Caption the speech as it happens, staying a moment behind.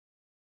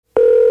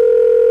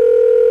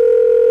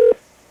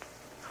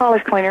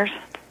Hollis Cleaners.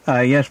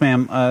 Yes,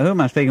 ma'am. Who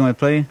am I speaking with,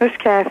 please? This is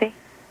Kathy.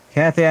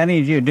 Kathy, I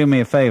need you to do me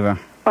a favor.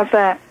 What's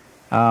that?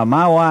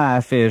 My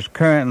wife is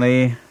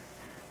currently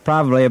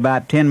probably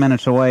about 10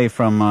 minutes away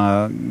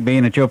from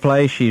being at your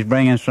place. She's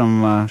bringing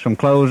some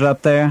clothes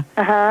up there.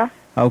 Uh-huh.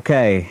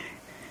 Okay.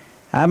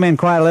 I'm in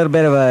quite a little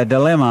bit of a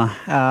dilemma.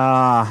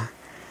 I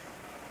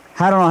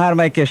don't know how to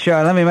make this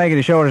short. Let me make it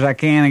as short as I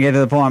can and get to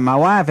the point. My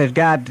wife has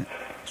got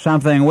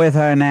something with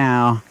her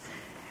now.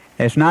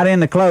 It's not in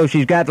the clothes.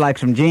 She's got like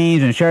some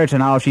jeans and shirts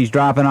and all she's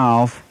dropping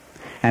off.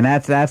 And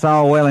that's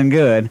all well and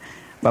good.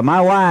 But my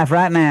wife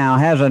right now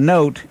has a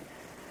note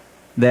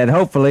that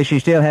hopefully she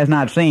still has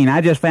not seen.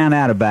 I just found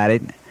out about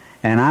it.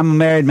 And I'm a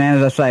married man,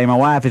 as I say. My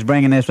wife is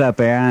bringing this up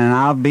there. And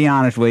I'll be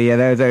honest with you.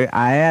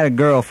 I had a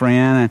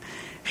girlfriend, and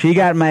she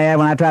got mad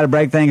when I tried to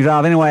break things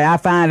off. Anyway, I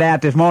found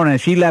out this morning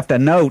that she left a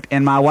note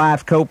in my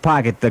wife's coat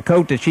pocket, the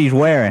coat that she's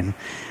wearing.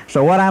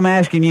 So what I'm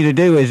asking you to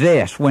do is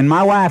this. When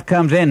my wife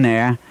comes in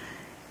there,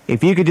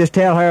 if you could just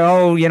tell her,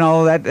 oh, you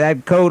know,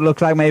 that coat looks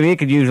like maybe it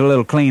could use a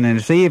little cleaning.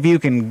 See if you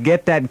can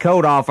get that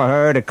coat off of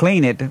her to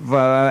clean it,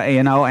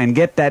 you know, and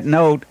get that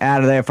note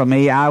out of there for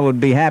me. I would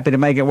be happy to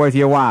make it worth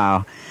your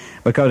while.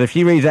 Because if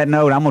she reads that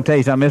note, I'm going to tell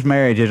you something, this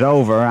marriage is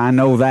over. I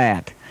know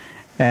that.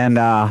 And,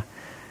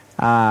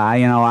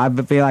 you know, I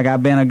feel like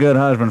I've been a good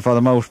husband for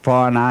the most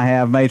part, and I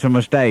have made some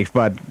mistakes.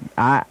 But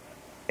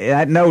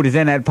that note is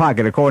in that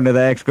pocket, according to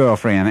the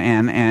ex-girlfriend,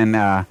 and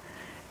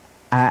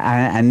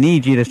I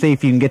need you to see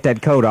if you can get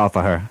that coat off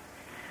of her.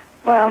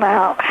 Well,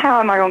 now, how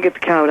am I going to get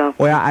the coat off?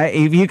 Well,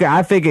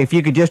 I figure if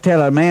you could just tell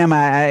her,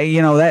 ma'am,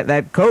 you know,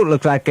 that coat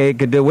looks like we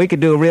could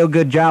do a real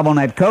good job on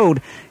that coat,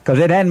 because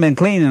it hadn't been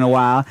cleaned in a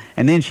while,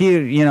 and then she,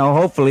 you know,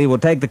 hopefully will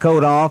take the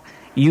coat off.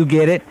 You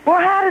get it.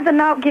 Well, how did the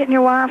note get in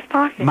your wife's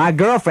pocket? My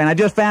girlfriend, I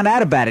just found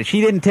out about it.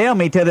 She didn't tell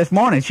me till this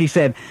morning. She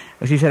said,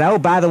 oh,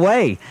 by the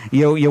way,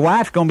 your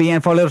wife's going to be in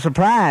for a little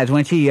surprise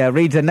when she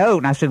reads a note.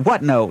 And I said,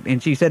 what note?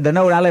 And she said, the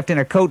note I left in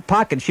her coat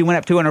pocket. She went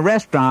up to in a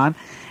restaurant.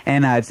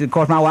 And, of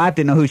course, my wife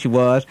didn't know who she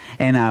was.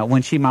 And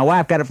when my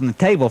wife got up from the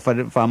table for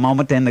a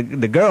moment, then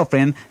the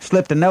girlfriend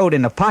slipped a note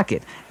in the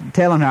pocket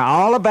telling her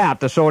all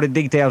about the sordid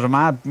details of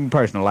my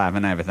personal life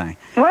and everything.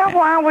 Well,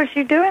 why was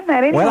she doing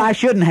that anyway? Well, I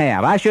shouldn't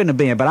have. I shouldn't have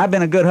been. But I've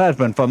been a good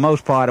husband for the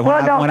most part.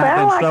 Well, don't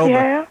sound like you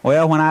have.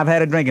 Well, when I've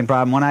had a drinking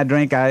problem, when I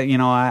drink,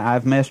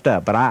 I've messed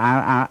up. But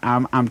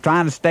I'm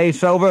trying to stay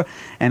sober.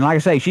 And like I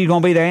say, she's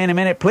going to be there any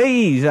minute.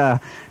 Please,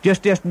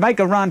 just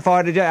make a run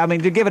for it. I mean,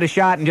 to give it a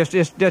shot and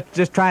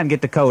just try and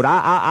get the coat.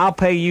 I'll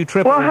pay you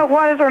triple. Well,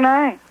 what is her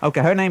name?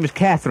 Okay, her name is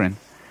Catherine.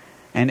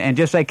 And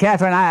just say,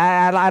 Catherine,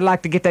 I'd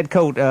like to get that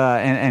coat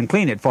and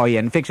clean it for you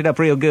and fix it up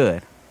real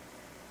good.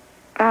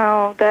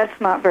 Oh, that's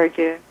not very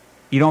good.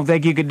 You don't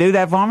think you could do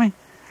that for me?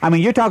 I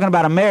mean, you're talking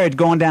about a marriage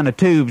going down the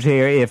tubes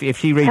here if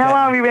she reads How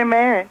long have you been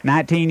married?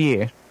 19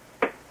 years.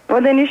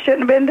 Well, then you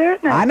shouldn't have been doing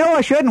that. I know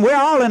I shouldn't. We're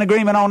all in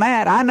agreement on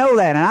that. I know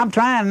that, and I'm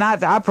trying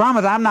not to. I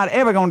promise I'm not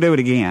ever going to do it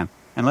again.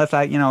 Unless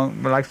like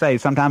I say,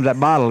 sometimes that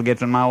bottle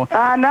gets in my way.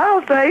 I know,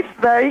 see?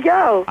 There you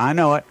go. I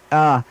know it.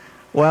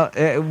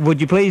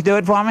 Would you please do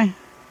it for me?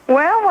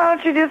 Well, why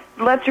don't you just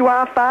let your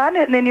wife find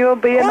it, and then you'll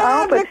be in the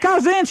office.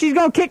 Because then she's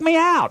going to kick me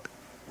out.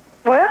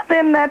 Well,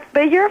 then that's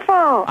be your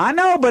fault. I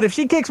know, but if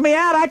she kicks me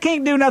out, I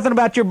can't do nothing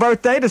about your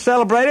birthday to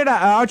celebrate it.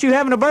 Aren't you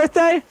having a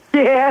birthday?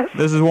 Yes.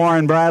 This is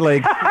Warren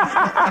Bradley.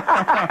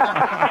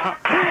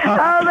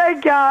 Oh,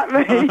 they got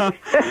me.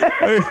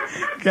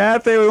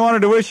 Kathy, we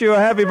wanted to wish you a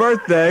happy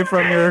birthday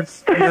from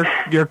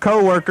your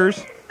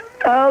co-workers.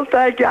 Oh,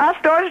 thank you. I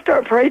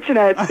start preaching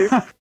at you.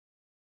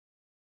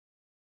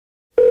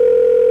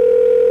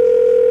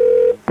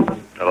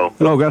 Hello.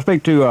 Hello, can I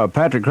speak to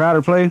Patrick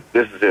Crowder, please?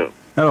 This is him.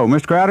 Hello,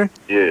 Mr. Crowder?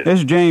 Yeah. This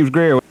is James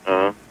Greer.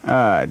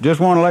 Uh-huh. Just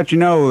want to let you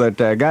know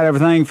that got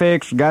everything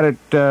fixed, got it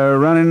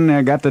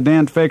running, got the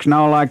dent fixed and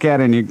all like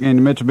that in the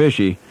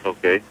Mitsubishi.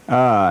 Okay.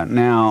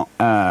 Now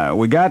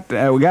we got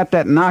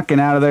that knocking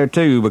out of there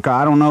too, because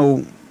I don't know,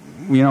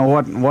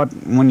 what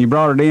when you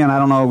brought it in, I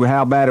don't know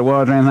how bad it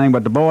was or anything,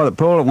 but the boy that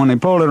pulled it, when they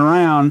pulled it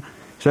around,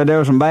 said there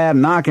was some bad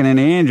knocking in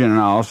the engine and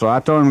all. So I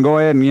told him to go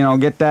ahead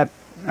and get that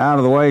out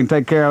of the way and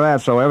take care of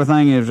that. So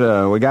everything is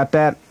we got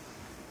that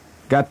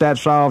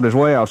solved as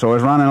well, so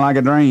it's running like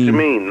a dream. What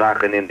do you mean,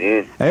 knocking in the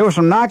engine? There was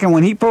some knocking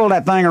when he pulled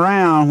that thing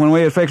around when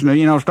we was fixing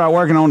to, start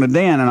working on the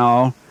dent and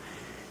all.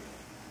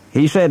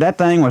 He said that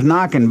thing was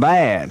knocking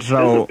bad,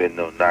 so... There's been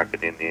no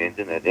knocking in the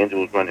engine. That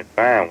engine was running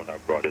fine when I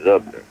brought it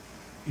up there.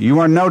 You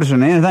weren't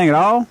noticing anything at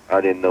all? I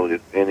didn't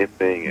notice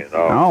anything at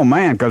all. Oh,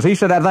 man, because he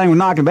said that thing was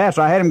knocking bad,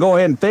 so I had him go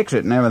ahead and fix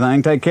it and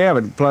everything, take care of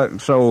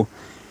it. So,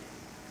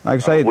 like I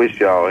say... I wish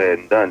y'all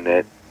hadn't done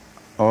that.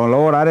 Oh,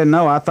 Lord, I didn't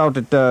know. I thought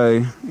that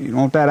you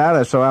want that out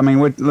of it. So, I mean,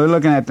 we're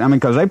looking at,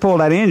 because they pulled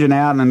that engine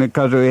out, and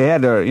because we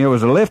had it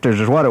was the lifters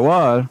is what it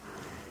was.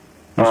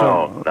 And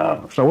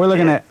no. So we're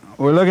looking at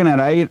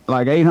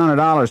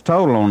 $800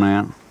 total on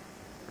that.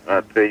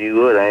 I tell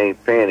you what, I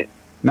ain't paying it.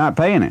 Not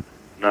paying it?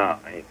 No,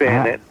 I ain't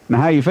paying that.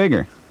 Now, how you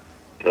figure?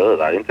 Because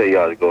I didn't tell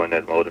y'all to go in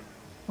that motor.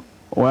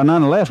 Well,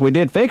 nonetheless, we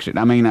did fix it.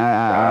 I mean,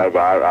 I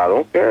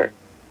don't care.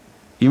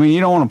 You mean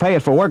you don't want to pay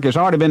us for work that's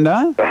already been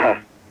done?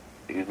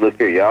 You look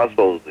here, y'all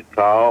supposed to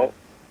call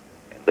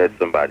and let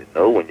somebody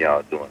know when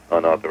y'all doing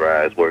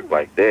unauthorized work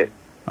like that.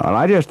 Well,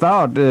 I just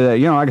thought,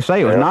 like I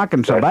say, it was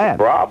knocking so bad. That's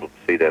the problem.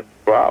 See, that's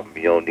the problem.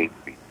 You don't need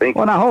to be thinking.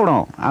 Well, now, hold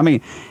on. I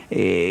mean,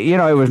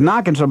 it was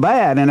knocking so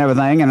bad and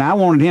everything, and I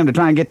wanted him to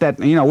try and get that,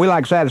 we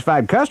like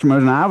satisfied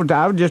customers, and I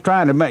was just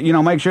trying to,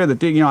 make sure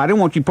that, I didn't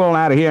want you pulling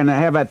out of here and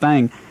have that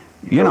thing,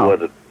 Do you know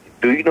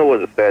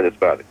what a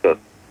satisfied customer?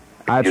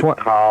 You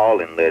call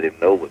and let him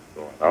know what's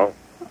going on.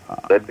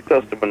 Let the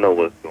customer know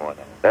what's going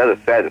on. That's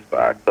a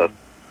satisfied customer.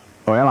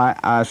 Well,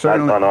 I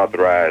certainly... That's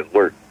unauthorized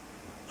work.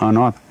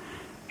 Unauthorized.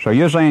 So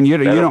you're saying you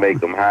don't... make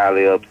them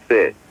highly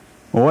upset.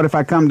 Well, what if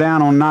I come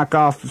down on knock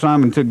off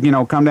some and to,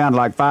 come down to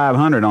like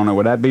 500 on it?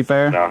 Would that be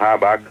fair? Now, how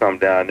about I come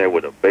down there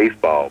with a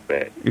baseball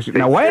bat?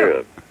 Now,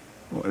 wait.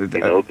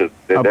 Because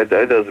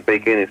that doesn't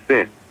make any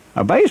sense.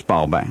 A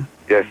baseball bat?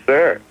 Yes,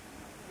 sir.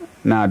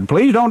 Now,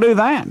 please don't do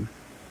that.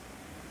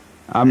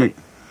 I mean,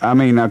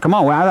 come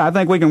on. I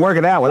think we can work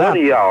it out without... What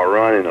are y'all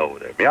running over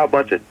there? Y'all a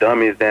bunch of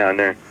dummies down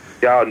there.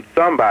 Y'all,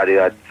 somebody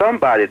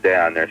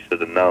down there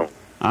should have known.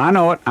 I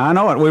know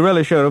it. We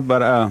really should have,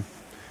 but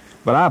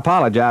I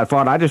apologize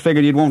for it. I just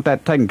figured you'd want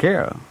that taken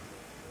care of.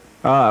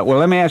 Well,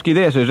 let me ask you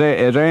this: is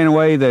there any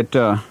way that,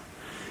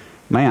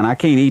 man, I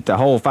can't eat the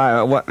whole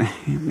five? What? I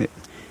mean,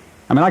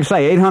 like I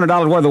say,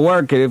 $800 worth of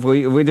work. If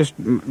we just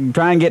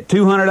try and get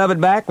 200 of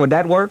it back, would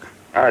that work?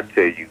 I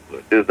tell you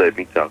what. Just let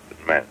me talk to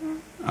the man.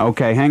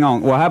 Okay, hang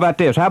on. Well, how about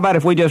this? How about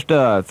if we just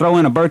throw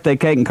in a birthday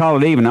cake and call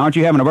it even? Aren't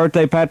you having a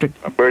birthday, Patrick?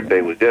 My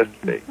birthday was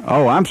yesterday.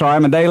 Oh, I'm sorry.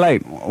 I'm a day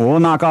late.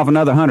 We'll knock off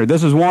another 100.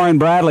 This is Warren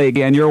Bradley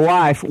again. Your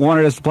wife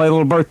wanted us to play a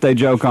little birthday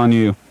joke on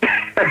you.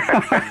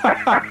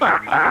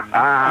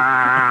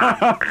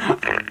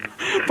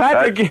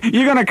 Patrick,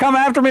 you going to come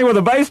after me with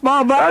a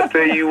baseball bat? I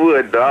tell you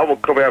what, though. I'm going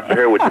to come after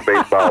her with the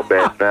baseball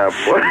bat now,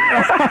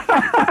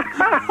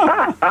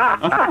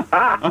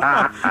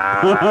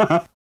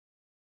 boy.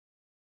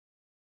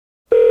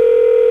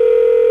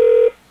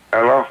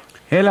 Hello?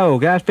 Hello,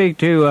 can I speak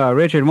to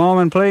Richard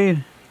Mormon, please?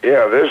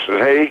 Yeah, this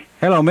is he.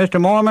 Hello,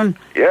 Mr. Mormon.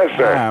 Yes,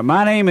 sir.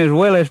 My name is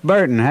Willis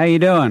Burton. How you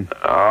doing?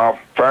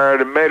 Fair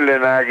to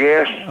middling, I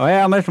guess.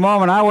 Well, Mr.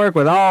 Mormon, I work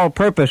with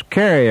All-Purpose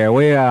Carrier.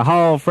 We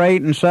haul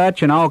freight and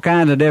such and all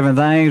kinds of different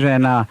things.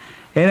 And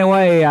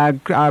anyway,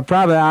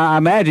 I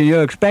imagine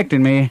you're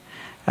expecting me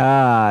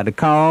to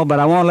call, but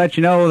I want to let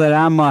you know that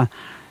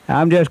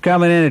I'm just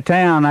coming into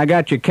town. I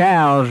got your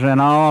cows and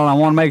all. I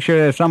want to make sure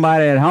there's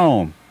somebody at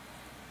home.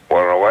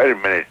 Well, now, wait a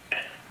minute.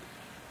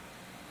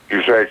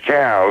 You said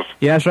cows?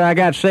 Yes, sir. I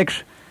got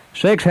six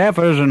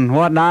heifers and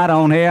whatnot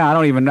on here.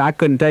 I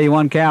couldn't tell you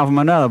one cow from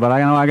another, but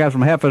I know I got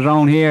some heifers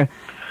on here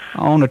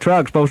on the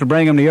truck, supposed to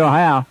bring them to your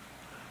house.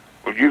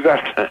 Well, you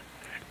got the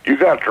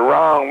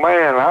wrong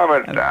man.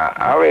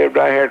 I live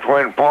down here at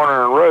Twin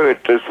Pointer and Road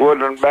at this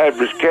Woodland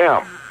Baptist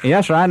Camp.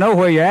 Yes, sir. I know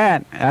where you're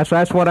at.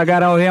 That's what I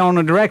got over here on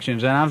the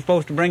directions, and I'm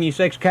supposed to bring you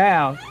 6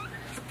 cows.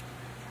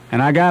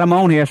 And I got them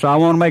on here, so I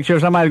want to make sure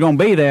somebody's going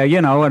to be there, I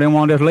didn't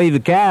want to just leave the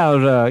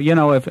cows,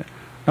 if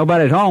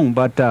nobody's home.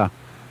 But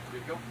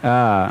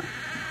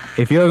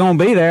if you're going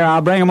to be there,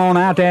 I'll bring them on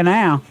out there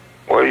now.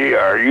 Well,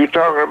 are you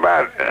talking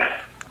about...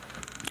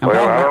 Well,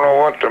 I don't know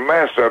what the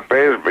mess up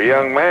is, but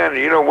young man,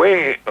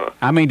 we...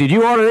 I mean, did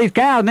you order these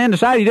cows and then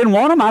decide you didn't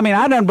want them? I mean,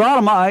 I done brought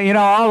them,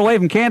 all the way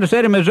from Kansas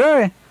City,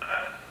 Missouri.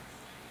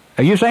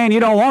 Are you saying you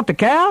don't want the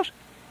cows?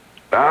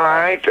 No,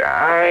 I ain't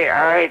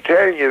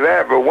telling you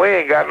that, but we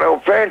ain't got no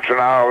fence and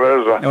all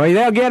this. Well,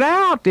 they'll get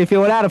out if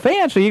you're without a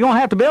fence, so you're going to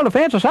have to build a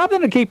fence or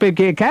something to keep the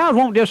cows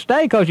won't just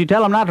stay because you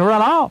tell them not to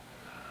run off.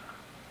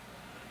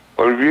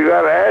 Well, have you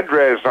got an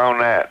address on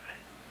that?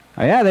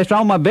 Yeah, that's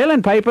on my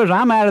billing papers.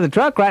 I'm out of the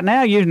truck right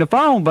now using the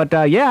phone, but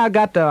yeah,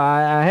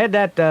 I had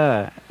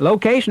that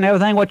location,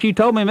 everything what you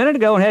told me a minute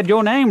ago, and had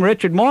your name,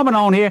 Richard Mormon,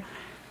 on here,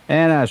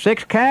 and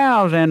 6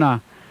 cows,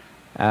 and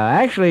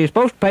actually, you're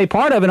supposed to pay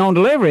part of it on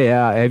delivery.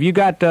 Have you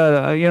got,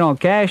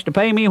 cash to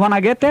pay me when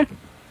I get there?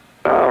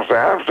 No, see,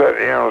 I'm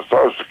sitting here on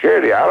Social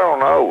Security. I don't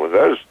know.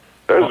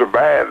 There's a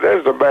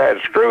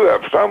bad screw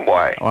up some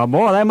way. Well,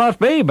 boy, there must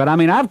be. But I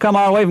mean, I've come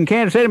all the way from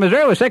Kansas City,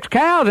 Missouri, with 6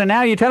 cows, and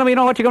now you're telling me you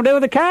know what you're gonna do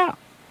with the cow.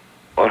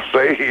 Well,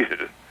 see.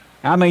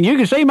 I mean, you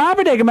can see my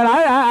predicament.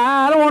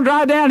 I don't want to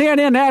drive down here and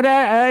then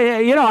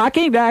I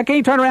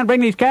can't turn around and bring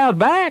these cows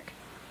back.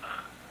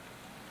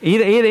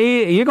 Either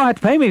you're gonna have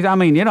to pay me. I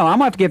mean, I'm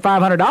gonna have to get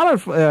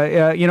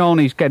 $500, on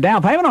these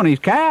down payment on these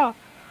cows.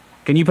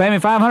 Can you pay me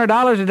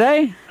 $500 a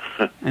day,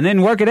 and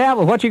then work it out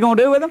with what you're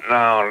gonna do with them?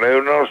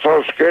 No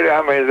Social Security.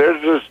 I mean, there's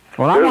just.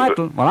 Well,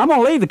 I'm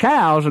gonna leave the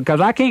cows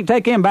because I can't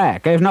take them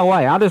back. There's no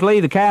way. I'll just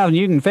leave the cows, and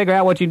you can figure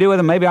out what you do with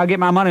them. Maybe I'll get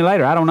my money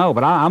later. I don't know,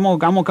 but I'm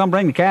gonna come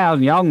bring the cows,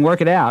 and y'all can work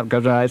it out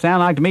because it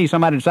sounded like to me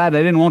somebody decided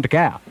they didn't want the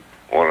cow.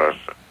 Well,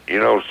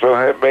 so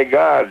help me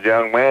God,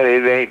 young man,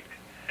 it ain't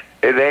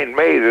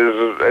me.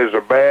 There's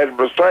a bad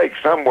mistake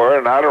somewhere,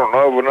 and I don't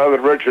know if another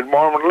Richard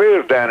Mormon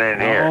lives down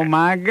in here. Oh,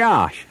 my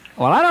gosh.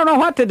 Well, I don't know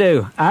what to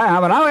do. I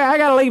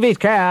got to leave these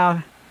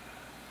cows.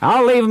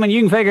 I'll leave them, and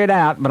you can figure it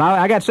out, but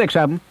I got 6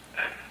 of them.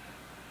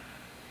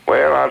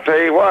 Well, I'll tell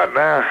you what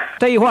now.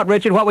 Tell you what,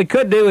 Richard, what we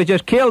could do is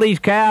just kill these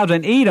cows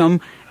and eat them,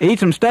 eat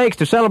some steaks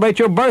to celebrate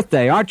your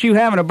birthday. Aren't you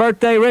having a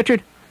birthday,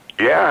 Richard?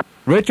 Yeah.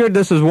 Richard,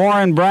 this is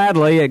Warren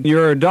Bradley.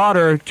 Your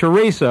daughter,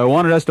 Teresa,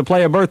 wanted us to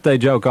play a birthday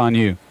joke on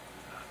you.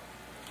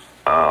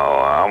 Oh,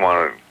 I'm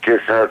going to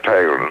kick her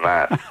tail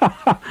tonight.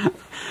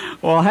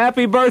 Well,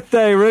 happy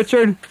birthday,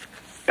 Richard.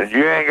 And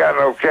you ain't got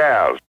no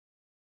cows.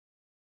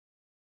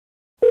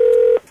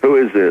 Who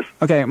is this?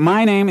 Okay,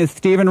 my name is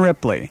Stephen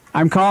Ripley.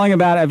 I'm calling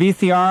about a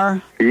VCR.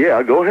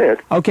 Yeah, go ahead.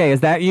 Okay, is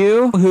that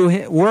you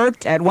who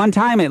worked at one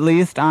time at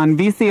least on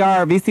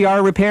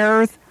VCR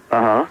repairs?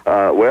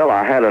 Well,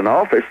 I had an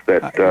office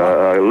that,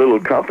 a little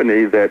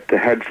company that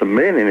had some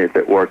men in it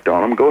that worked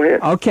on them. Go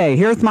ahead. Okay,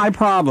 here's my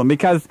problem,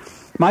 because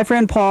my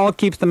friend Paul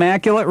keeps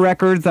immaculate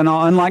records, and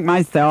all, unlike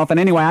myself. And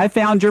anyway, I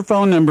found your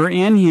phone number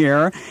in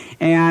here,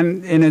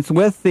 and it's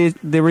with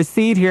the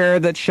receipt here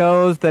that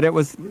shows that it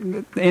was,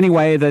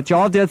 anyway, that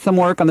y'all did some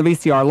work on the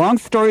VCR. Long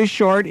story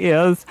short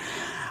is,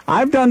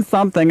 I've done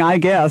something, I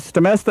guess,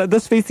 to mess that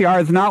this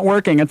VCR is not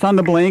working. It's on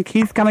the blink.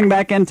 He's coming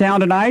back in town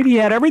tonight. He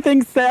had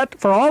everything set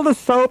for all the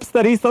soaps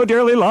that he so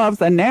dearly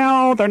loves, and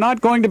now they're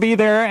not going to be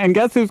there, and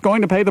guess who's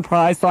going to pay the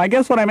price? So I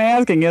guess what I'm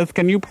asking is,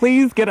 can you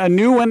please get a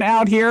new one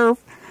out here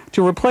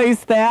to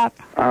replace that?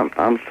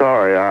 I'm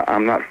sorry,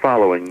 I'm not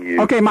following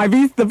you. Okay,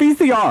 the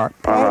VCR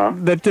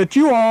that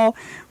you all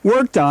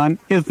worked on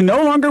is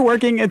no longer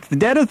working. It's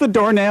dead as a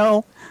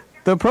doornail.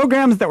 The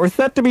programs that were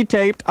set to be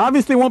taped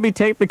obviously won't be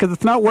taped because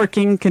it's not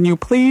working. Can you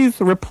please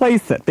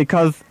replace it?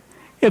 Because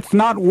it's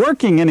not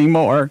working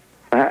anymore.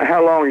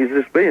 How long has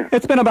this been?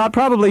 It's been about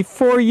probably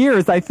 4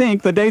 years, I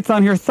think. The date's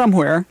on here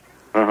somewhere.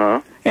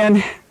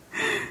 And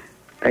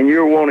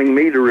you're wanting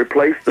me to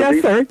replace the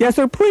Yes, sir. Yes,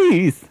 sir,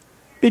 please.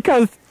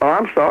 Because... Oh,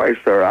 I'm sorry,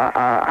 sir.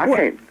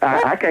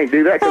 I can't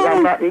do that because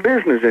I'm not in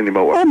business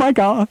anymore. Oh, my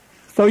God.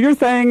 So you're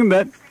saying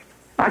that...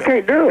 I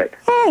can't do it.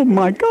 Oh,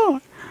 my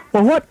God.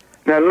 Well, what...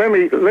 Now, let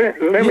me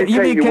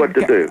tell you what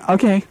to do.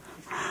 Okay.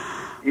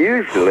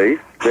 Usually,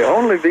 the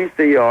only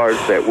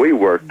VCRs that we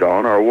worked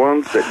on are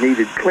ones that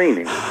needed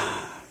cleaning.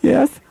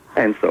 Yes.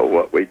 And so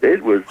what we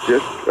did was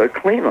just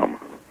clean them.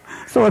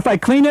 So if I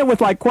clean it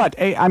with like what?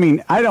 I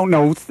mean, I don't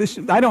know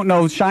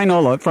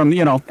Shinola from,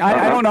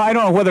 I don't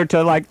know whether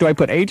to like, do I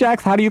put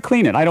Ajax? How do you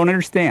clean it? I don't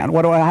understand.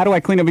 How do I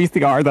clean a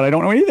VCR that I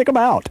don't know anything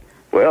about?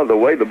 Well, the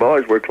way the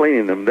boys were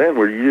cleaning them then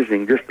were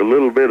using just a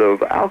little bit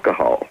of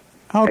alcohol.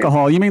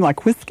 Alcohol? You mean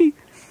like whiskey?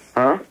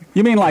 Huh?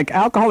 You mean like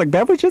alcoholic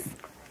beverages?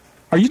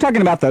 Are you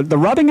talking about the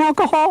rubbing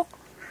alcohol?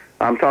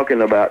 I'm talking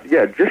about,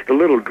 just a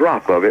little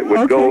drop of it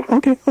would go.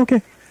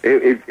 Okay.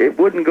 It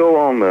wouldn't go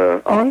on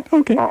the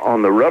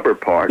on the rubber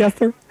part. Yes,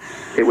 sir.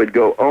 It would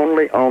go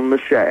only on the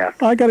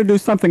shaft. I got to do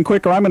something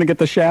quick, or I'm going to get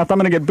the shaft. I'm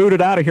going to get booted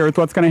out of here. It's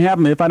what's going to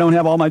happen if I don't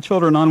have all my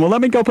children on. Well,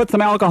 let me go put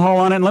some alcohol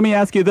on it. And let me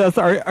ask you this: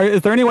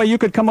 is there any way you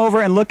could come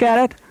over and look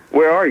at it?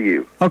 Where are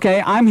you?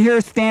 Okay, I'm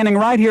here, standing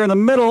right here in the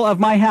middle of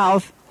my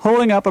house,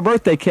 holding up a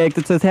birthday cake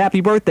that says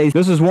 "Happy Birthday."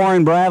 This is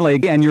Warren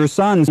Bradley, and your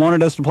sons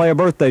wanted us to play a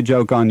birthday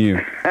joke on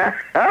you. That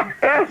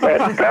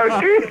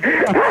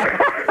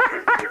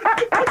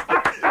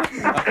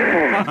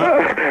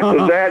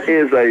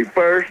is a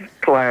first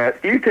class.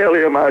 You tell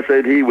him I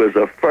said he was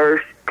a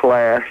first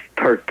class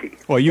turkey.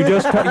 Well, you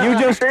just told him.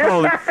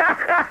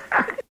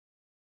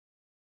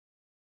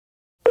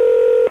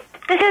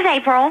 This is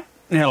April.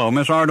 Hello,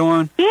 Miss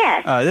Ardorn.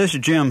 Yes. This is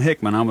Jim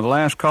Hickman. I'm with the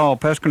Last Call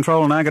Pest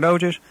Control in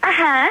Nacogdoches.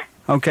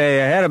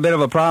 Okay, I had a bit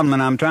of a problem,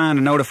 and I'm trying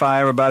to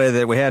notify everybody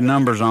that we had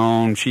numbers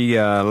on. She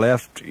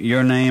left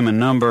your name and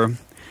number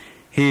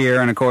here,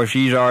 and of course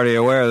she's already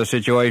aware of the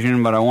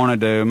situation, but I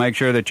wanted to make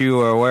sure that you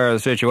were aware of the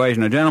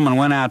situation. A gentleman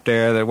went out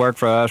there that worked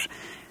for us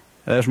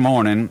this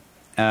morning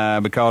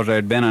because there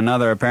had been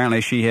another, apparently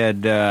she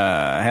had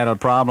had a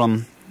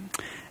problem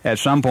at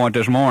some point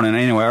this morning,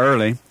 anyway,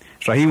 early.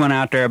 So he went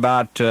out there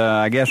about,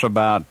 I think it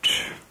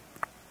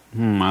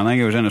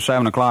was in the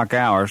 7 o'clock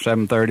hour,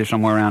 7:30,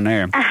 somewhere around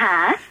there.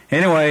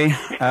 Anyway,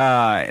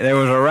 there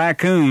was a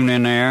raccoon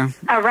in there.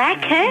 A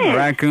raccoon? A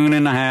raccoon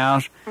in the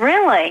house.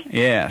 Really?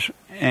 Yes.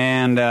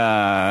 And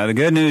the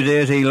good news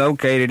is he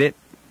located it.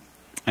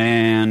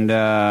 And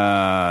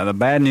the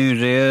bad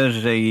news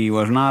is he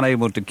was not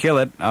able to kill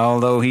it,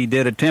 although he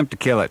did attempt to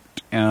kill it.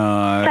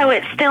 So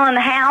it's still in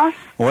the house?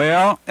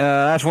 Well,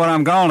 that's what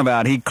I'm calling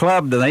about. He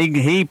clubbed it.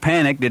 He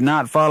panicked, did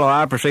not follow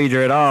our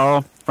procedure at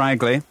all,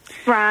 frankly.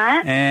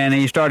 Right. And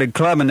he started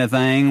clubbing the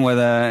thing with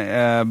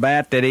a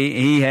bat that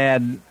he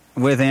had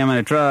with him in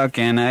a truck.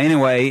 And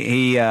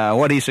anyway,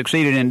 what he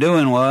succeeded in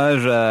doing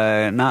was,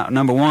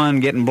 number one,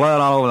 getting blood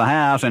all over the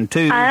house, and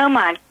two... Oh,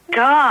 my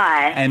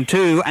God. And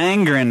two,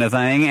 angering the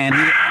thing. And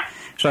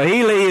So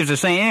he leaves the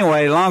scene.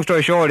 Anyway, long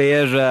story short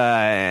is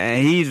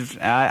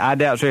I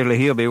doubt seriously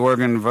he'll be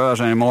working for us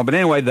anymore. But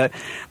anyway, the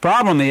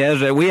problem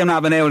is that we have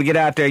not been able to get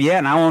out there yet,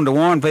 and I wanted to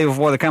warn people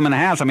before they come in the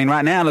house. I mean,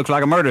 right now it looks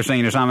like a murder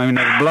scene or something. I mean,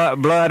 there's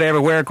blood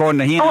everywhere, according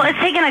to him. Well, is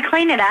he going to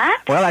clean it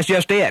up? Well, that's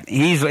just it.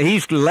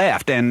 He's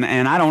left, and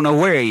I don't know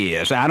where he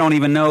is. I don't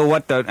even know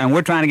and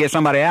we're trying to get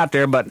somebody out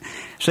there, but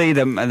see,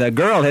 the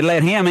girl had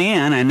let him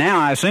in, and now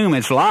I assume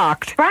it's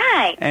locked.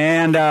 Right.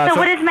 And so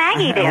what is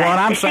Maggie doing?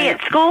 Is she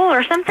at school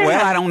or something?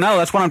 Well, I don't know.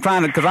 That's what I'm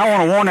trying to, because I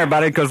want to warn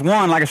everybody, because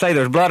one, like I say,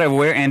 there's blood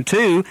everywhere, and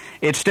two,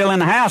 it's still in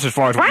the house as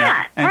far as we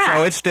know.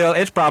 And so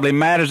it's probably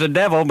mad as the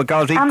devil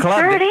because he clubbed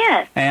sure it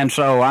is. And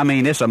so, I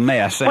mean, it's a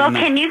mess. Well,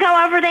 can you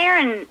go over there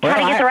and try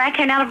to get the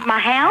raccoon out of my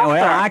house?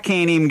 Well, I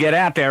can't even get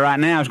out there right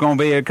now. It's going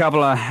to be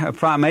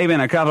maybe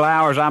in a couple of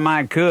hours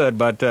I could,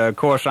 but of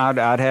course I'd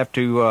have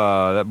to,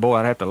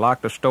 I'd have to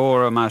lock the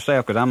store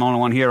myself because I'm the only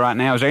one here right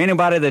now. Is there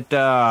anybody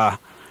that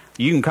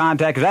you can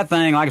contact? Because that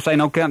thing, like I say,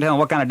 no telling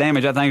what kind of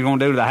damage that thing's going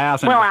to do to the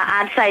house. Well,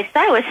 I'd say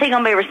so. Is he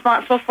going to be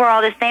responsible for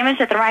all this damage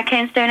that the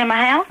raccoon's doing in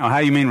my house? Oh, how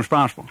you mean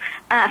responsible?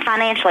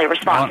 Financially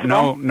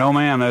responsible. No,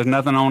 ma'am. There's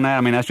nothing on that.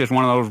 I mean, that's just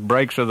one of those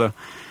breaks of the...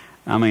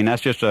 I mean,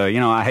 that's just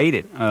I hate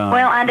it.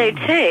 Well, I do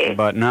too.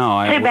 But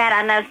no. Too bad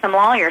I know some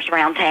lawyers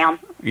around town.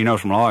 You know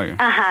some lawyers?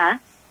 Uh-huh.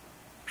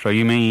 So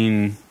you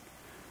mean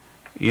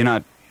you're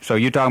not... So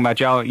you're talking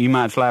about you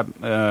might slap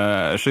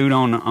a suit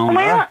on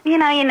Well, you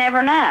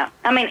never know.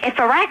 I mean, if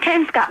a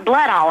raccoon's got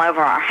blood all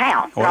over our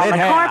house, on the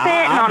carpet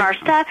and on our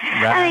stuff,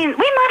 I mean, we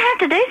might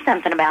have to do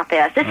something about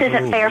this. This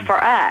isn't fair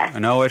for us.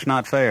 No, it's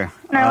not fair.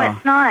 No,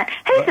 it's not.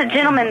 Who's the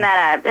gentleman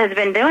that has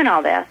been doing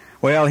all this?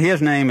 Well,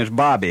 his name is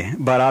Bobby,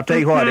 but I'll tell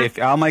you what,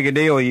 if I'll make a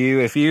deal with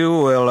you, if you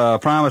will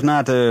promise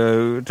not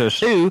to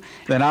sue,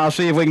 then I'll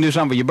see if we can do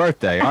something for your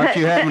birthday. Are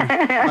you having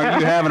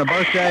a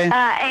birthday?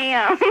 I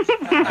am.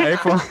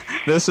 April,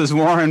 this is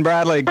Warren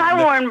Bradley.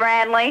 Hi, Warren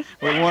Bradley.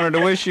 We wanted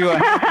to wish you a...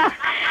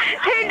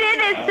 Who did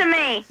this to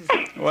me?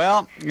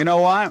 Well, you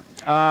know what?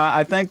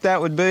 I think that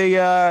would be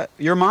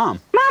your mom.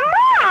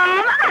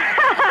 My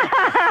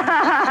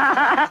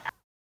mom?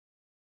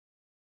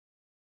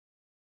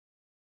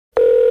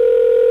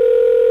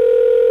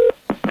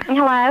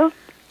 Hello?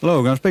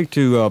 Hello, can I speak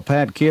to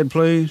Pat Kidd,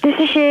 please? This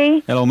is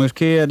she. Hello, Miss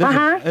Kidd.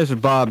 This is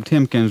Bob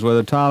Timkins with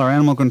the Tyler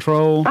Animal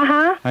Control.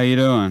 Uh-huh. How you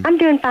doing? I'm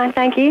doing fine,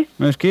 thank you.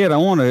 Miss Kidd, I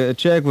want to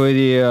check with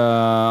you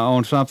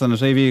on something to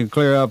see if you can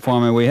clear up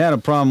for me. We had a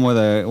problem with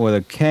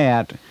a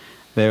cat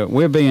that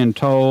we're being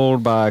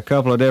told by a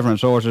couple of different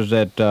sources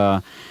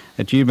that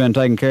you've been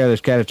taking care of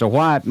this cat. It's a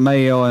white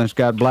male and it's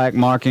got black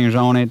markings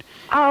on it.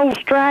 Oh,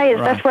 stray,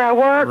 that's where I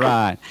work?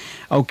 Right.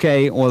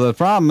 Okay, well, the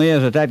problem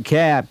is that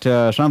cat,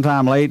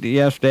 sometime late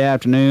yesterday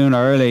afternoon or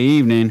early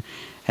evening,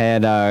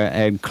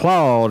 had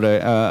clawed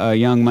a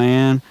young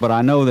man, but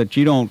I know that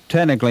you don't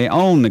technically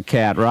own the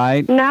cat,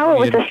 right? No, it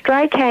was a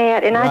stray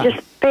cat, and I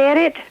just fed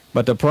it.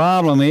 But the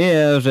problem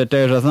is that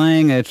there's a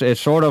thing. It's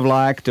sort of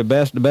like the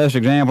best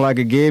example I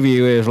could give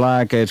you is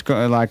like it's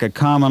like a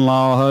common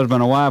law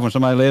husband and wife. When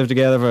somebody lives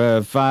together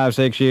for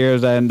 5-6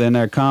 years, then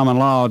their common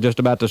law just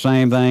about the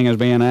same thing as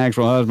being an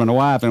actual husband and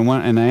wife. And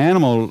in the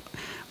animal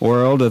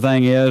world, the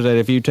thing is that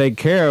if you take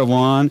care of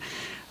one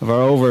for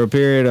over a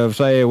period of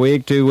say a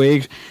week, 2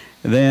 weeks,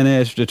 then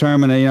it's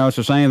determined that, it's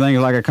the same thing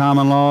as like a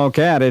common law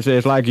cat.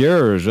 It's like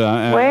yours.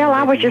 Well,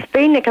 I was just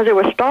feeding it because it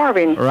was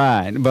starving.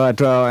 Right,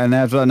 but and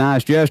that's a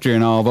nice gesture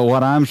and all. But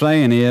what I'm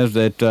saying is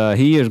that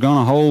he is going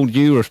to hold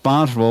you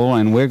responsible,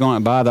 and we're going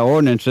to, by the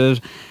ordinances,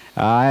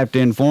 I have to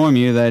inform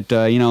you that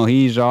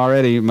he's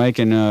already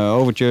making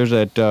overtures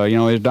that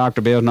his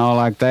doctor bills and all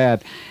like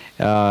that.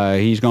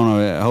 He's going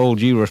to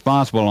hold you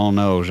responsible on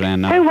those.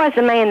 And who was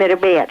the man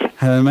that bit?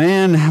 The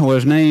man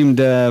was named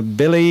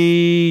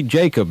Billy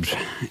Jacobs.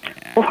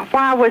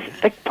 Why was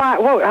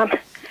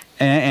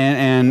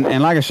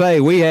and like I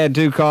say, we had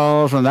 2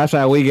 calls, and that's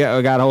how we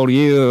got hold of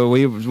you.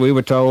 We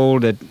were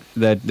told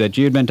that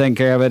you'd been taking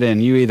care of it,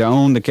 and you either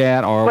owned the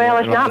cat or... Well,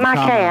 it's not my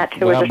cat.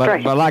 It was a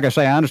stray. But like I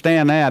say, I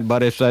understand that,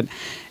 but it's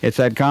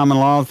that common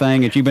law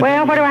thing that you've been...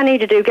 Well, what do I need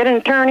to do? Get an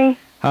attorney?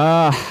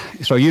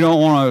 So you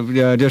don't want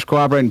to just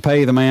cooperate and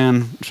pay the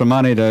man some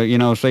money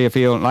to, see if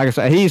he'll... Like I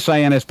say, he's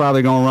saying it's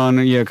probably going to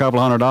run you a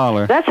couple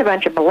 $100. That's a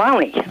bunch of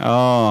baloney.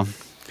 Oh...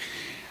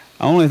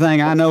 Only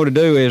thing I know to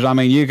do is,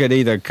 you could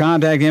either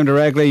contact him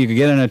directly, you could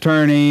get an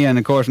attorney, and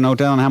of course, no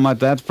telling how much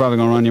that's probably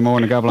going to run you more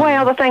than a couple of...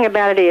 Well, the thing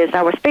about it is,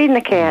 I was feeding the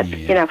cat,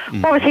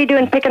 What was he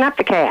doing picking up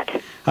the cat?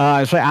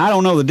 I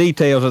don't know the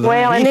details of the...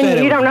 Well, and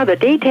then you don't know the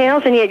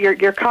details, and yet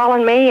you're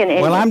calling me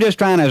and... Well, I'm just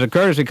trying as a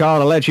courtesy call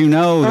to let you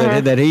know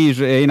that he's,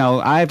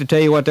 I have to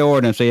tell you what the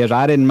ordinance is.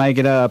 I didn't make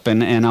it up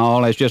and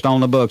all. It's just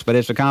on the books, but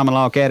it's a common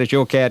law cat. It's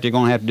your cat. You're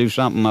going to have to do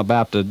something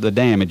about the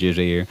damages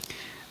here.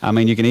 I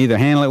mean, you can either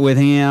handle it with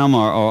him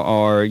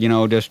or you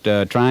know, just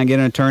try and get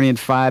an attorney and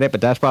fight it,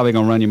 but that's probably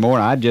going to run you more.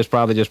 I'd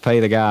probably just pay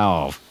the guy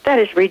off. That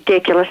is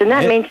ridiculous, and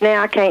that means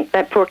now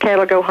that poor cat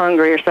will go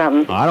hungry or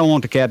something. I don't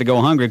want the cat to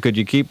go hungry. Could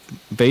you keep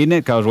feeding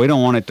it? Because we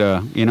don't want it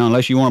to, you know,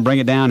 unless you want to bring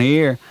it down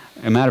here.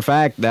 As a matter of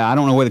fact, I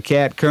don't know where the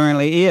cat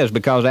currently is,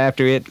 because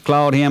after it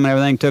clawed him and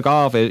everything took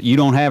off, you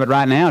don't have it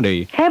right now, do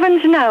you?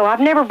 Heavens no, I've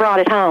never brought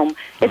it home.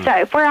 It's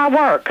where I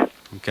work.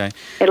 Okay.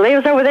 It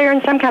lives over there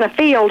in some kind of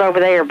field over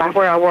there by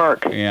where I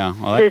work. Yeah.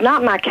 Well, it's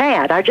not my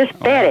cat. I just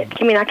fed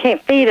it. You mean I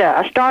can't feed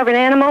a starving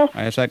animal?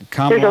 That's that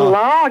common There's law. a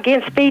law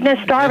against feeding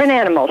a starving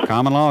animal.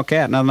 Common law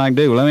cat, nothing I can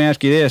do. Let me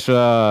ask you this: is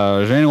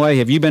there any way?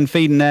 Have you been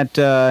feeding that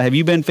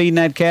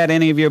cat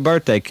any of your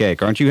birthday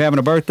cake? Aren't you having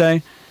a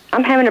birthday?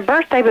 I'm having a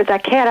birthday, but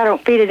that cat, I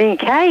don't feed it any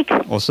cake.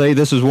 Well, see,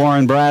 this is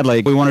Warren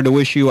Bradley. We wanted to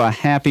wish you a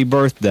happy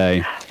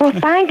birthday. Well,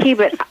 thank you,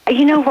 but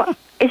you know what?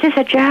 Is this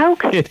a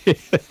joke? It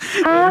is.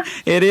 Huh?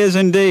 It is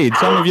indeed.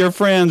 Some of your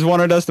friends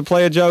wanted us to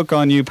play a joke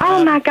on you, Pat.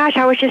 Oh, my gosh,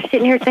 I was just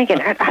sitting here thinking,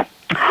 it's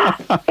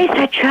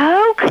a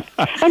joke?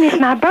 And it's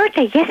my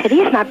birthday. Yes, it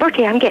is my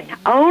birthday. I'm getting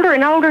older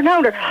and older and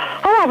older.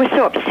 Oh, I was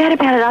so upset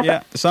about it. I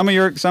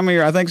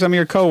think some of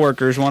your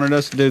coworkers wanted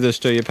us to do this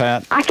to you,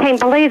 Pat. I can't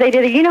believe they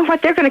did it. You know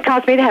what? They're going to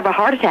cause me to have a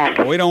heart attack.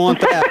 We don't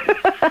want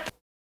that.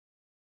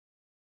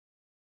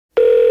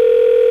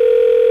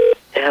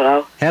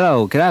 Hello?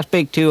 Hello, could I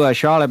speak to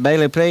Charlotte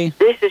Bailey, please?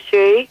 This is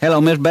she. Hello,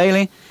 Miss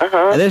Bailey.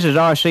 Uh-huh. This is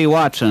R.C.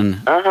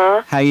 Watson.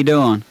 Uh-huh. How you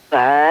doing?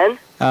 Fine.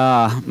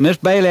 Miss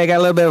Bailey, I got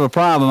a little bit of a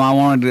problem I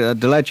wanted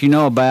to let you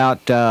know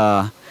about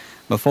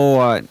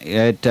before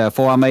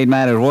I made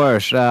matters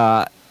worse.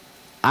 I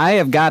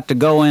have got to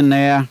go in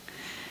there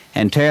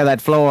and tear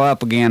that floor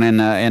up again in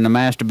the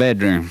master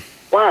bedroom.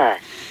 Why?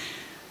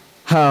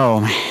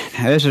 Oh,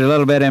 man, this is a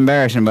little bit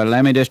embarrassing, but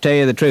let me just tell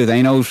you the truth.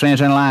 Ain't no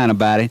sense in lying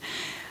about it.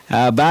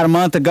 About a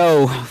month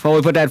ago, before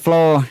we put that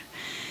floor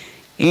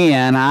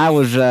in, I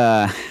was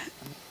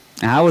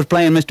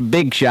playing Mr.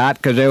 Big Shot,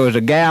 because there was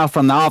a gal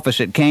from the office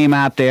that came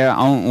out there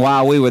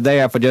while we were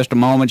there for just a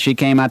moment. She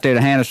came out there to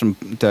hand us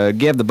to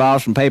give the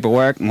boss some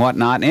paperwork and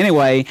whatnot.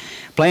 Anyway,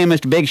 playing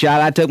Mr. Big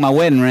Shot, I took my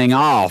wedding ring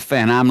off,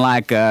 and I'm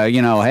like,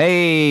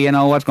 hey,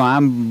 what's going on?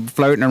 I'm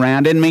flirting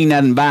around. Didn't mean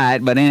nothing by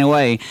it, but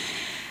anyway.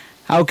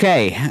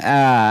 Okay,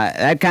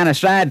 that kind of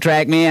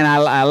sidetracked me, and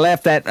I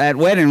left that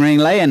wedding ring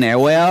laying there.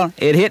 Well,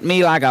 it hit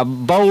me like a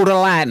bolt of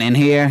lightning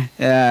here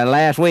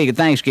last week at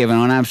Thanksgiving,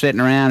 when I'm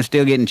sitting around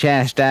still getting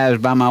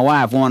chastised by my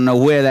wife, wanting to know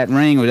where that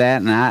ring was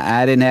at, and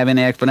I didn't have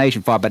any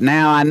explanation for it. But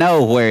now I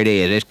know where it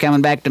is. It's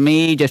coming back to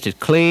me just as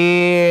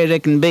clear as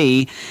it can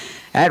be.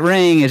 That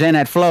ring is in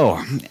that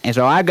floor, and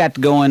so I've got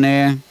to go in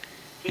there.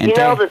 You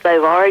know that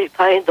they've already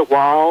painted the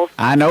walls?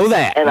 I know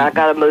that. And I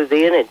got to move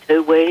in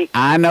 2 weeks?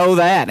 I know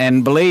that,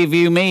 and believe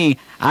you me,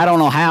 I don't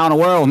know how in the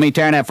world with me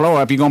tearing that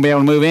floor up you're going to be able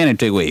to move in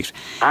 2 weeks.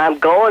 I'm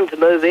going to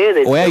move in 2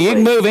 weeks. Well, you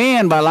can move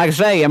in, but like I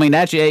say, I mean,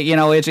 that's,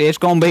 it's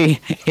going to be,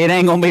 it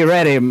ain't going to be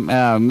ready,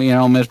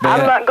 Miss Bell.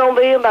 I'm not going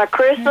to be in by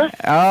Christmas?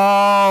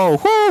 Oh,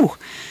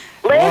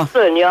 whew.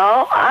 Listen,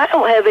 y'all, I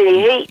don't have any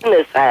heat in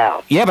this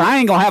house. Yeah, but I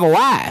ain't going to have a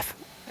wife.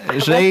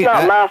 See,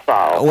 that's not my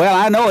fault. Well,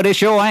 I know it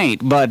sure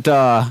ain't, but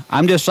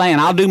I'm just saying,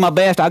 I'll do my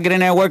best. I'll get in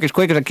there and work as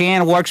quick as I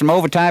can, work some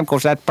overtime. Of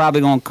course, that's probably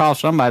going to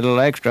cost somebody a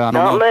little extra. I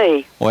don't know. Not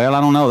me. Well, I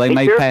don't know.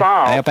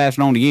 They'll pass it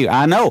on to you.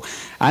 I know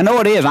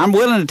it is. I'm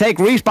willing to take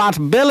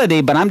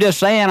responsibility, but I'm just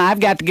saying I've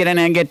got to get in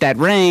there and get that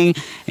ring,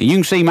 and you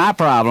can see my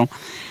problem.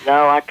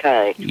 No, I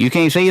can't. You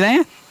can't see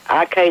that?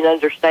 I can't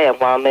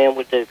understand why a man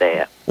would do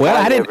that. Well,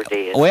 I never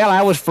did. Well,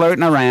 I was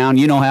flirting around.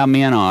 You know how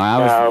men are.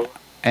 No.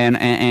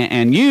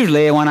 And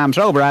usually when I'm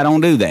sober, I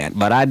don't do that,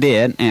 but I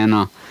did.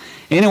 And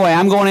anyway,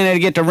 I'm going in there to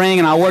get the ring,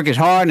 and I'll work as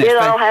hard. And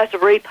I'll have to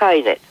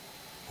repaint it.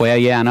 Well,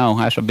 yeah, I know.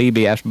 That's a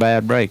BB. That's a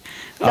bad break.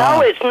 No,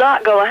 it's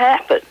not going to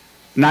happen.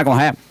 Not going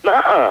to happen?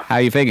 Uh-uh. How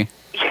you figure?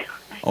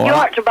 You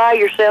ought to buy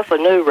yourself a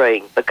new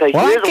ring, because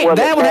you're the one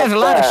that one has a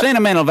lot of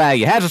sentimental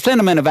value. Has a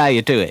sentimental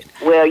value to it.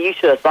 Well, you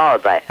should have thought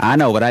of that. I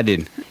know, but I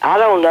didn't. I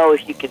don't know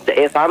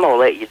if I'm going to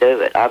let you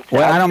do it. I'm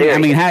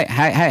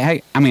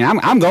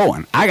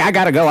going. I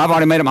got to go. I've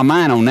already made up my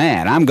mind on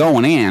that. I'm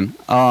going in.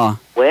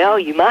 Well,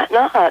 you might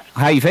not.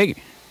 How you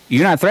figure?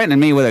 You're not threatening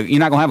me with you're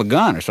not going to have a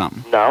gun or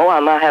something? No, I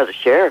might have the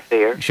sheriff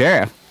here.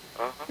 Sheriff?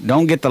 Uh-huh.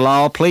 Don't get the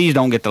law. Please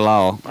don't get the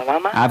law. Well, I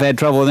might. I've had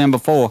trouble with them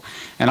before.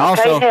 And I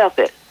can't help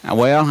it.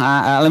 Well,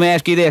 let me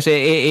ask you this.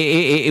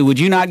 Would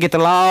you not get the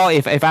law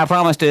if I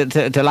promised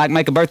to like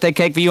make a birthday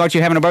cake for you? Aren't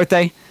you having a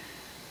birthday?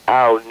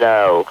 Oh,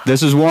 no.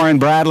 This is Warren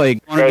Bradley.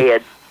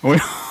 Dead. You're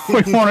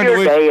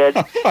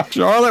dead.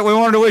 Charlotte, we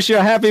wanted to wish you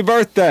a happy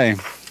birthday.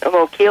 I'm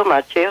going to kill my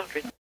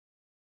children.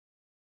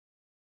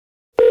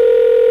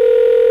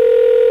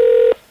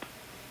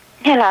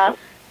 Hello.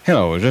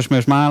 Hello, is this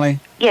Miss Miley?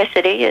 Yes,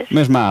 it is.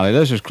 Miss Miley,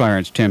 this is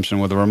Clarence Timpson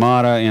with the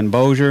Ramada in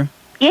Bossier.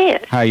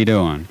 Yes. How you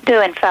doing?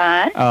 Doing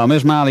fine.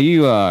 Miss Miley,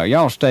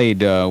 y'all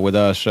stayed with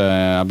us.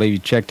 I believe you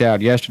checked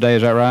out yesterday.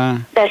 Is that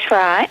right? That's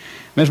right.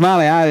 Miss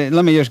Miley,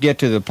 let me just get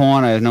to the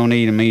point. There's no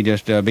need of me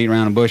just beating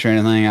around the bush or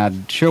anything. I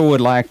sure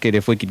would like it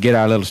if we could get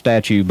our little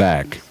statue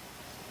back.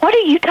 What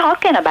are you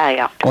talking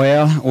about?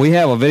 Well, we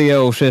have a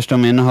video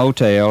system in the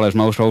hotel, as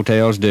most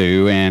hotels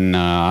do, and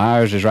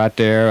ours is right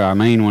there. Our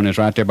main one is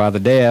right there by the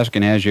desk,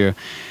 and as your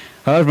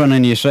husband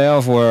and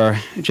yourself were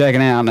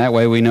checking out, and that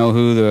way we know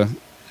who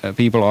the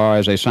people are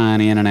as they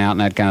sign in and out and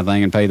that kind of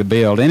thing and pay the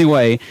bill.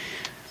 Anyway,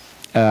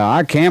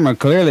 our camera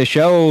clearly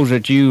shows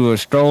that you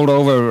strolled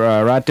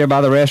over right there by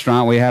the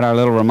restaurant. We had our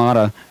little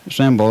Ramada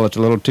symbol. It's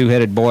a little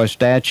two-headed boy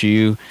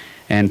statue,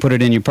 and put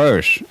it in your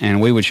purse. And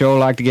we would sure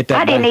like to get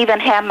that I didn't even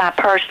have my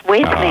purse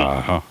with me.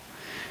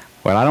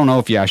 Well, I don't know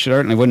if you... I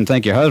certainly wouldn't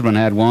think your husband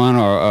had one,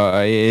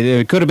 or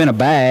it could have been a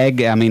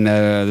bag. I mean,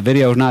 the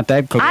video's not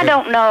that clear. I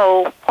don't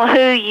know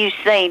who you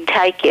seen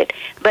take it,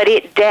 but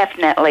it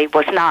definitely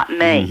was not me.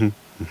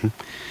 Mm-hmm. Mm-hmm.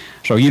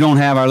 So you don't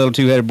have our little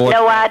two-headed boy?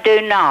 No, I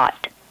do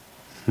not.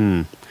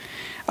 Well,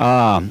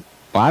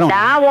 I don't...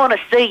 Now, I want to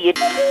see your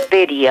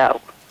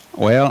video.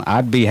 Well,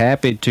 I'd be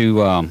happy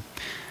to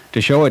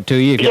show it to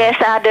you. Yes,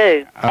 I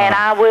do. And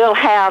I will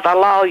have a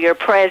lawyer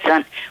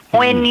present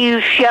when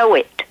you show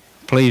it.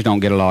 Please don't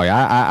get a lawyer.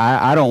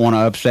 I don't want to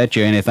upset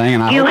you or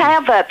anything. And you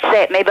have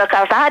upset me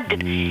because I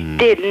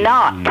did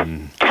not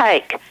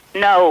take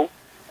no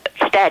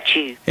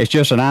statue. It's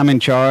just that I'm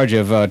in charge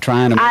of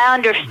trying to... I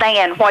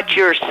understand what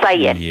you're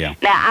saying. Yeah.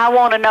 Now, I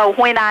want to know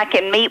when I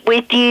can meet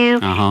with you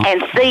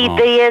and see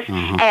this,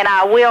 and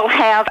I will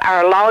have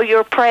our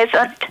lawyer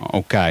present.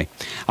 Okay.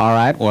 All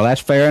right. Well,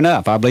 that's fair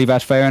enough. I believe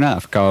that's fair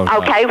enough.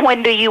 Okay,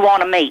 when do you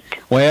want to meet?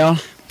 Well,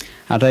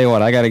 I'll tell you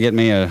what, I got to get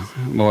me a...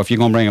 Well, if you're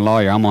going to bring a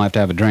lawyer, I'm going to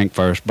have a drink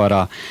first.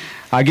 But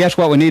I guess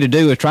what we need to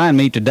do is try and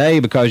meet today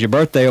because your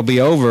birthday will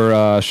be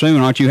over soon.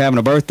 Aren't you having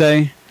a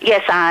birthday?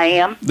 Yes, I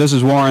am. This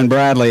is Warren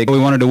Bradley. We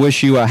wanted to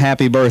wish you a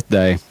happy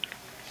birthday.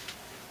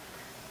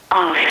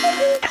 Oh,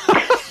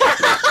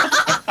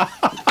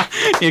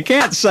 You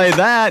can't say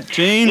that,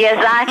 Gene.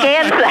 Yes, I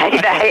can say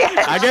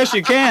that. I guess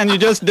you can. You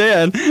just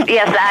did.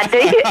 Yes, I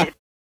did.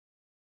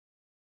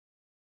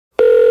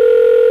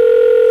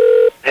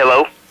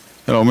 Hello?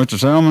 Hello, Mr.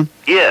 Selman?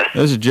 Yes.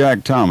 This is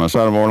Jack Thomas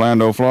out of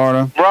Orlando,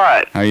 Florida.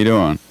 Right. How you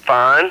doing?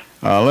 Fine.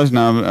 Listen,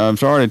 I'm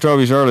sorry to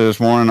trouble you early this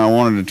morning. I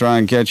wanted to try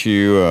and catch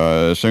you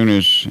as soon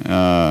as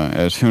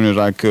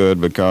I could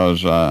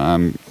because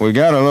we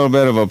got a little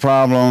bit of a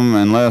problem.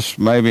 Unless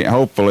maybe,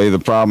 hopefully, the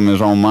problem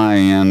is on my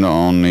end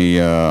on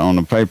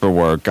the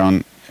paperwork.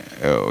 A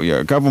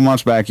couple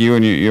months back, you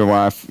and your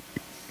wife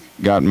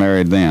got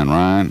married then,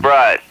 right?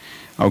 Right.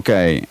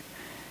 Okay.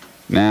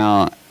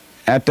 Now,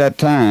 at that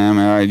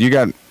time, you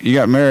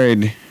got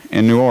married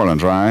in New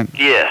Orleans, right?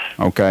 Yes.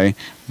 Okay,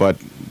 but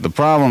the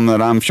problem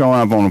that I'm showing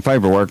up on the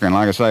paperwork, and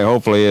like I say,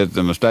 hopefully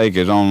the mistake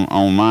is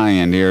on my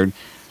end here.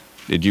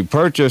 Did you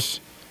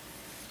purchase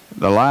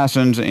the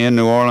license in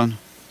New Orleans?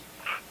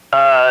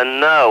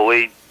 No,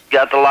 we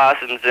got the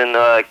license in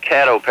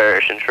Caddo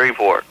Parish in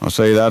Shreveport. Well,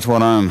 see, that's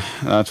what I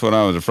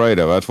was afraid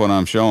of. That's what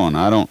I'm showing.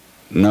 I don't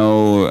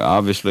know.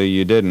 Obviously,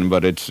 you didn't,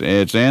 but it's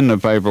in the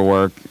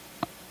paperwork,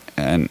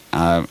 and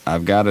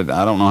I've got it.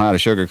 I don't know how to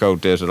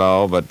sugarcoat this at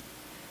all, but.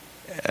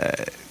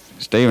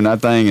 Stephen, that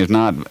thing is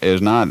not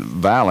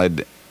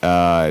valid.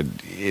 The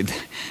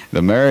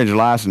marriage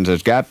license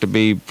has got to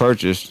be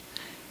purchased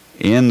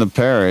in the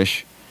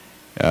parish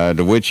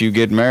to which you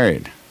get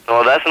married.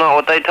 Well, that's not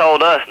what they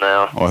told us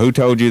now. Well, who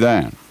told you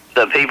that?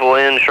 The people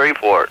in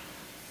Shreveport.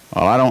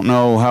 Well, I don't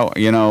know how,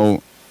 I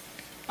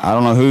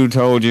don't know who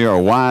told you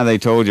or why they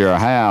told you or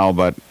how,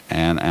 but,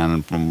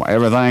 and from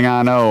everything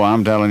I know,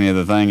 I'm telling you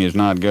the thing is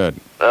not good.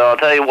 Well, I'll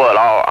tell you what,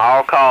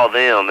 I'll call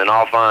them and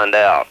I'll find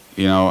out.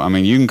 You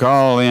can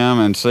call them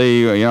and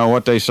see,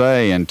 what they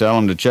say and tell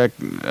them to check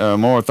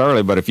more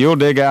thoroughly. But if you'll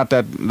dig out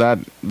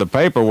the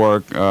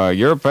paperwork,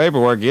 your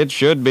paperwork, it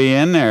should be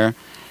in there.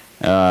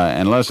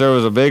 Unless there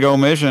was a big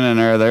omission in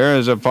there, there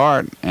is a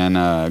part.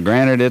 And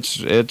granted,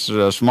 it's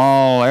a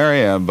small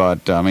area,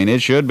 but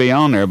it should be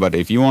on there. But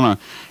if you want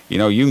to,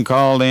 you can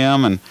call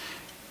them and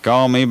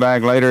call me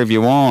back later if you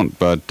want.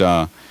 But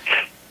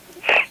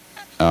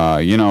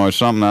it's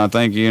something I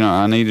think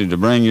I needed to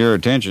bring your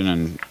attention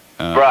and.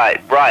 Right.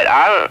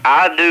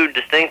 I do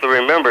distinctly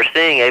remember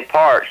seeing a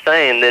part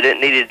saying that it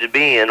needed to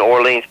be in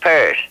Orleans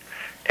Parish.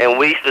 And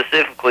we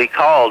specifically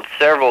called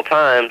several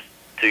times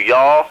to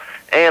y'all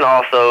and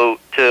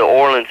also to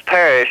Orleans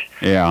Parish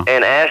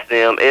and asked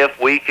them if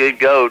we could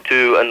go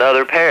to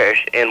another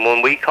parish. And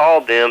when we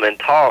called them and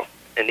talked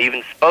and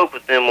even spoke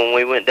with them when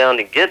we went down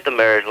to get the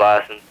marriage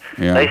license,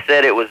 they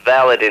said it was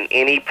valid in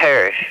any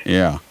parish.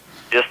 Yeah.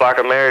 Just like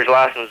a marriage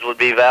license would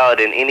be valid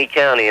in any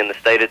county in the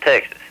state of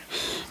Texas.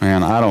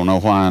 Man, I don't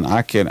know why.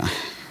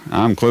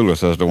 I'm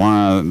clueless as to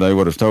why they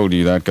would have told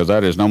you that, because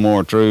that is no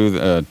more true.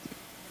 That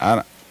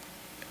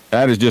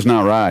is just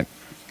not right.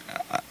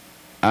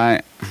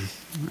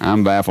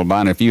 I'm baffled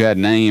by it. If you had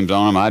names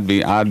on them, I'd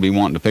be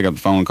wanting to pick up the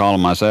phone and call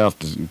them myself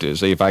to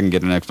see if I can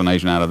get an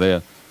explanation out of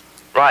this.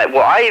 Right.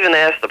 Well, I even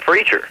asked the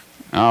preacher.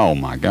 Oh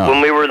my God.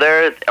 When we were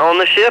there on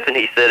the ship, and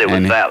he said it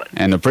was valid.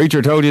 And the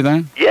preacher told you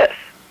that? Yes.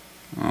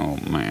 Oh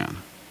man.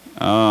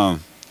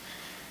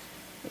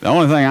 The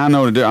only thing I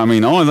know to do, the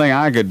only thing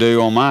I could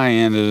do on my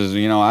end is,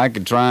 I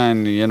could try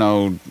and,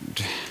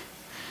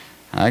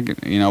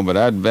 But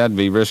that'd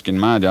be risking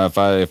my job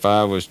if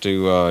I was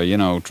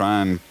to,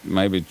 try and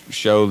maybe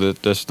show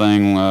that this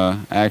thing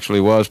actually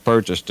was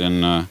purchased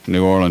in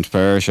New Orleans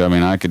Parish. I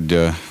mean, I could,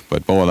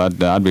 but boy,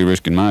 I'd be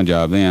risking my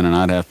job then, and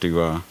I'd have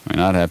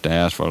to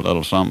ask for a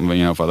little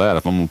something, for that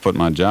if I'm gonna put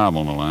my job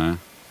on the line.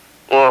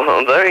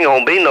 Well, there ain't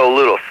gonna be no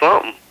little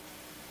something.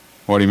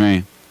 What do you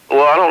mean?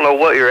 Well, I don't know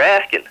what you're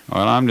asking.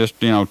 Well, I'm just,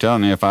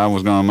 telling you if I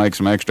was gonna make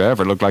some extra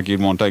effort, it looked like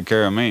you'd want to take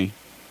care of me.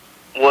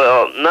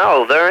 Well,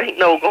 no, there ain't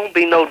gonna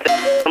be no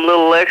damn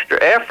little extra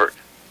effort.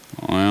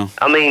 Well,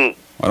 I mean,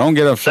 well, don't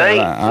get upset.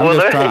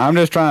 I'm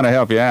just trying to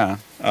help you out.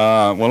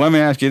 Well, let me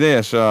ask you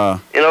this.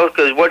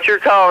 Because what you're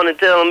calling and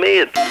telling me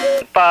at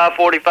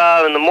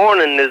 5:45 in the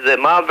morning is that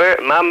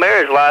my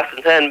marriage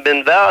license hadn't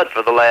been valid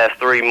for the last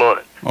 3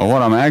 months. Well,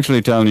 what I'm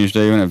actually telling you,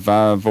 Stephen, at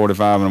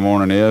 5:45 in the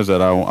morning is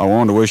that I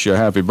wanted to wish you a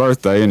happy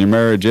birthday, and your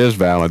marriage is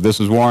valid. This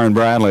is Warren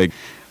Bradley.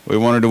 We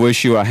wanted to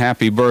wish you a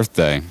happy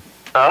birthday. Is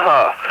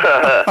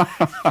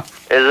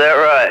that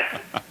right?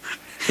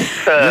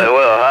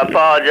 Well, I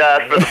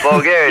apologize for the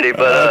vulgarity,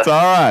 but... That's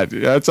all right.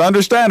 That's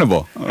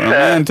understandable. A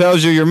man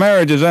tells you your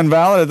marriage is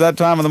invalid at that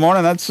time of the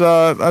morning. That's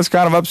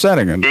kind of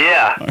upsetting.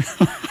 Yeah.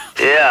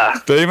 Yeah.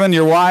 Stephen,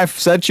 your wife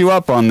set you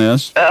up on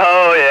this.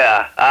 Oh,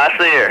 yeah. I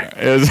see her.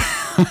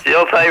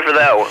 She'll pay for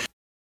that one.